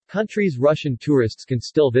Countries Russian tourists can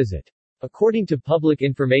still visit. According to public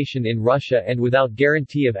information in Russia and without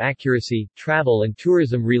guarantee of accuracy, travel and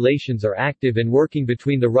tourism relations are active and working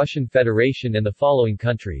between the Russian Federation and the following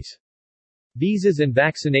countries. Visas and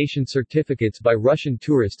vaccination certificates by Russian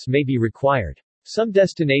tourists may be required. Some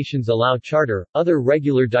destinations allow charter, other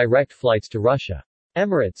regular direct flights to Russia.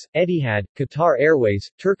 Emirates, Etihad, Qatar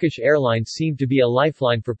Airways, Turkish Airlines seem to be a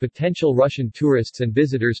lifeline for potential Russian tourists and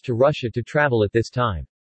visitors to Russia to travel at this time.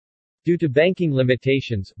 Due to banking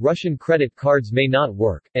limitations, Russian credit cards may not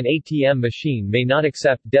work, and ATM machine may not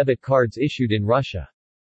accept debit cards issued in Russia.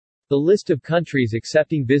 The list of countries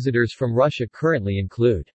accepting visitors from Russia currently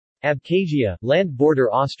include Abkhazia, land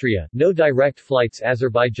border Austria, no direct flights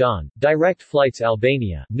Azerbaijan, direct flights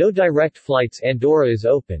Albania, no direct flights Andorra is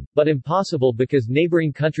open, but impossible because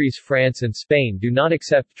neighboring countries France and Spain do not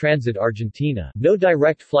accept transit Argentina, no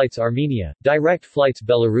direct flights Armenia, direct flights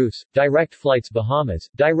Belarus, direct flights Bahamas,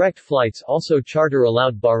 direct flights also charter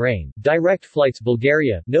allowed Bahrain, direct flights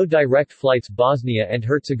Bulgaria, no direct flights Bosnia and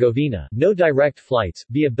Herzegovina, no direct flights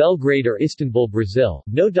via Belgrade or Istanbul Brazil,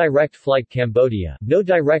 no direct flight Cambodia, no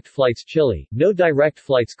direct flights Chile, no direct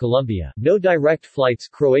flights Colombia, no direct flights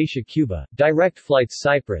Croatia Cuba, direct flights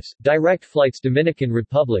Cyprus, direct flights Dominican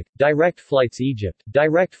Republic, direct flights Egypt,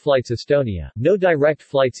 direct flights Estonia, no direct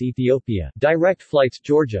flights Ethiopia, direct flights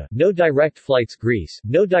Georgia, no direct flights Greece,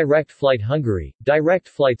 no direct flight Hungary, direct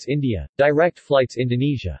flights India, direct flights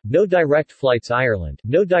Indonesia, no direct flights Ireland,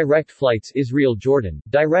 no direct flights Israel Jordan,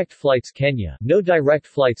 direct flights Kenya, no direct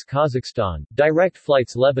flights Kazakhstan, direct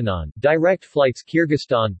flights Lebanon, direct flights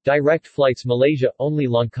Kyrgyzstan, direct flights Malaysia, only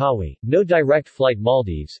Langkawi, no direct flight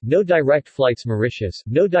Maldives, no direct flights Mauritius,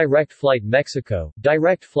 no direct flight Mexico,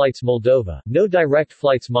 direct flights Moldova, no direct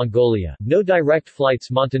flights Mongolia, no direct flights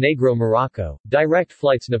Montenegro Morocco, direct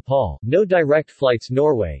flights Nepal, no direct flights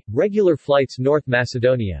Norway, regular flights North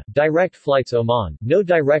Macedonia, direct flights Oman, no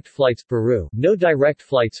direct flights Peru, no direct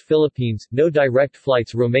flights Philippines, no direct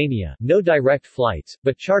flights Romania, no direct flights,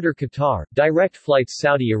 but charter Qatar, direct flights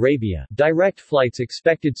Saudi Arabia, direct flights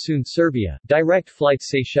expected soon Serbia, direct flights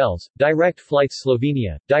Seychelles, direct flights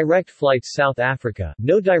Slovenia, direct flights South Africa,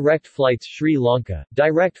 no direct flights Sri Lanka,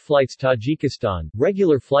 direct flights Tajikistan,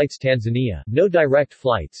 regular flights Tanzania, no direct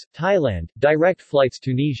flights Thailand, direct flights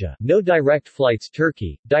Tunisia, no direct flights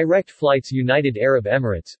Turkey, direct flights United Arab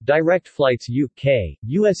Emirates, direct flights UK,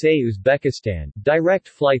 USA Uzbekistan, direct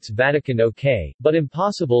flights Vatican OK, but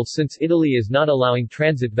impossible since Italy is not allowing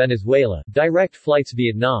transit Venezuela, direct flights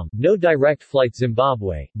Vietnam, no direct flights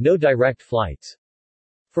Zimbabwe, no direct flights.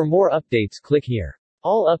 For more updates click here.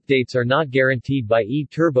 All updates are not guaranteed by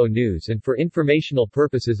E-Turbo News and for informational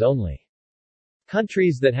purposes only.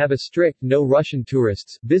 Countries that have a strict no Russian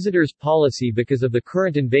tourists visitors policy because of the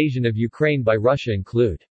current invasion of Ukraine by Russia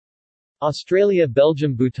include Australia,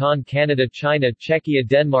 Belgium, Bhutan, Canada, China, Czechia,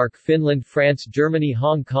 Denmark, Finland, France, Germany,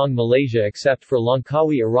 Hong Kong, Malaysia except for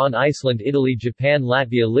Langkawi, Iran, Iceland, Italy, Japan,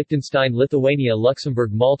 Latvia, Liechtenstein, Lithuania,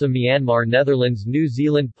 Luxembourg, Malta, Myanmar, Netherlands, New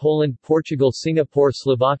Zealand, Poland, Portugal, Singapore,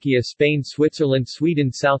 Slovakia, Spain, Switzerland,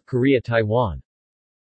 Sweden, South Korea, Taiwan.